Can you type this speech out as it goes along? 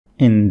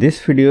In this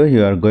video,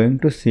 you are going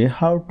to see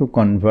how to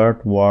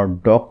convert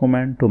Word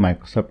document to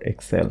Microsoft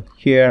Excel.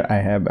 Here I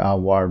have a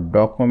Word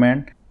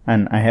document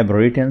and I have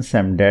written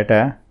some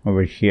data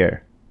over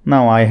here.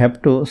 Now I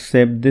have to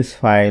save this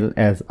file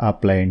as a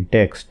plain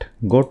text.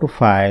 Go to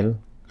File,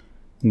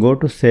 go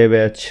to Save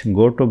As,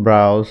 go to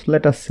Browse.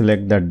 Let us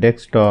select the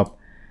desktop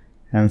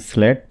and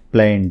select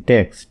plain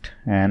text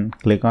and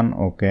click on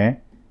OK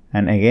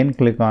and again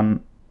click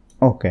on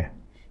OK.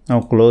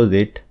 Now close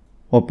it.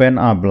 Open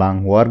a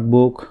blank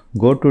workbook,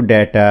 go to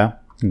Data,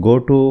 go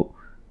to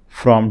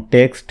From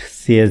Text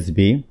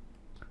CSV,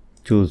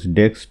 choose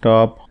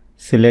Desktop,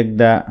 select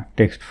the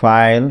text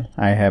file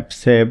I have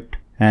saved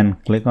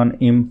and click on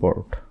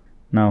Import.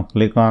 Now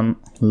click on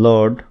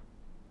Load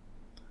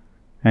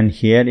and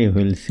here you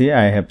will see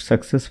I have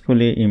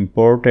successfully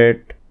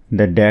imported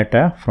the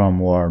data from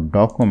Word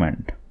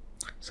document.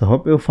 So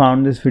hope you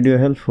found this video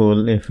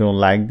helpful. If you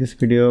like this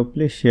video,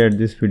 please share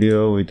this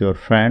video with your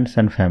friends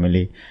and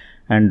family.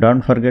 And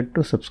don't forget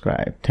to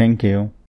subscribe. Thank you.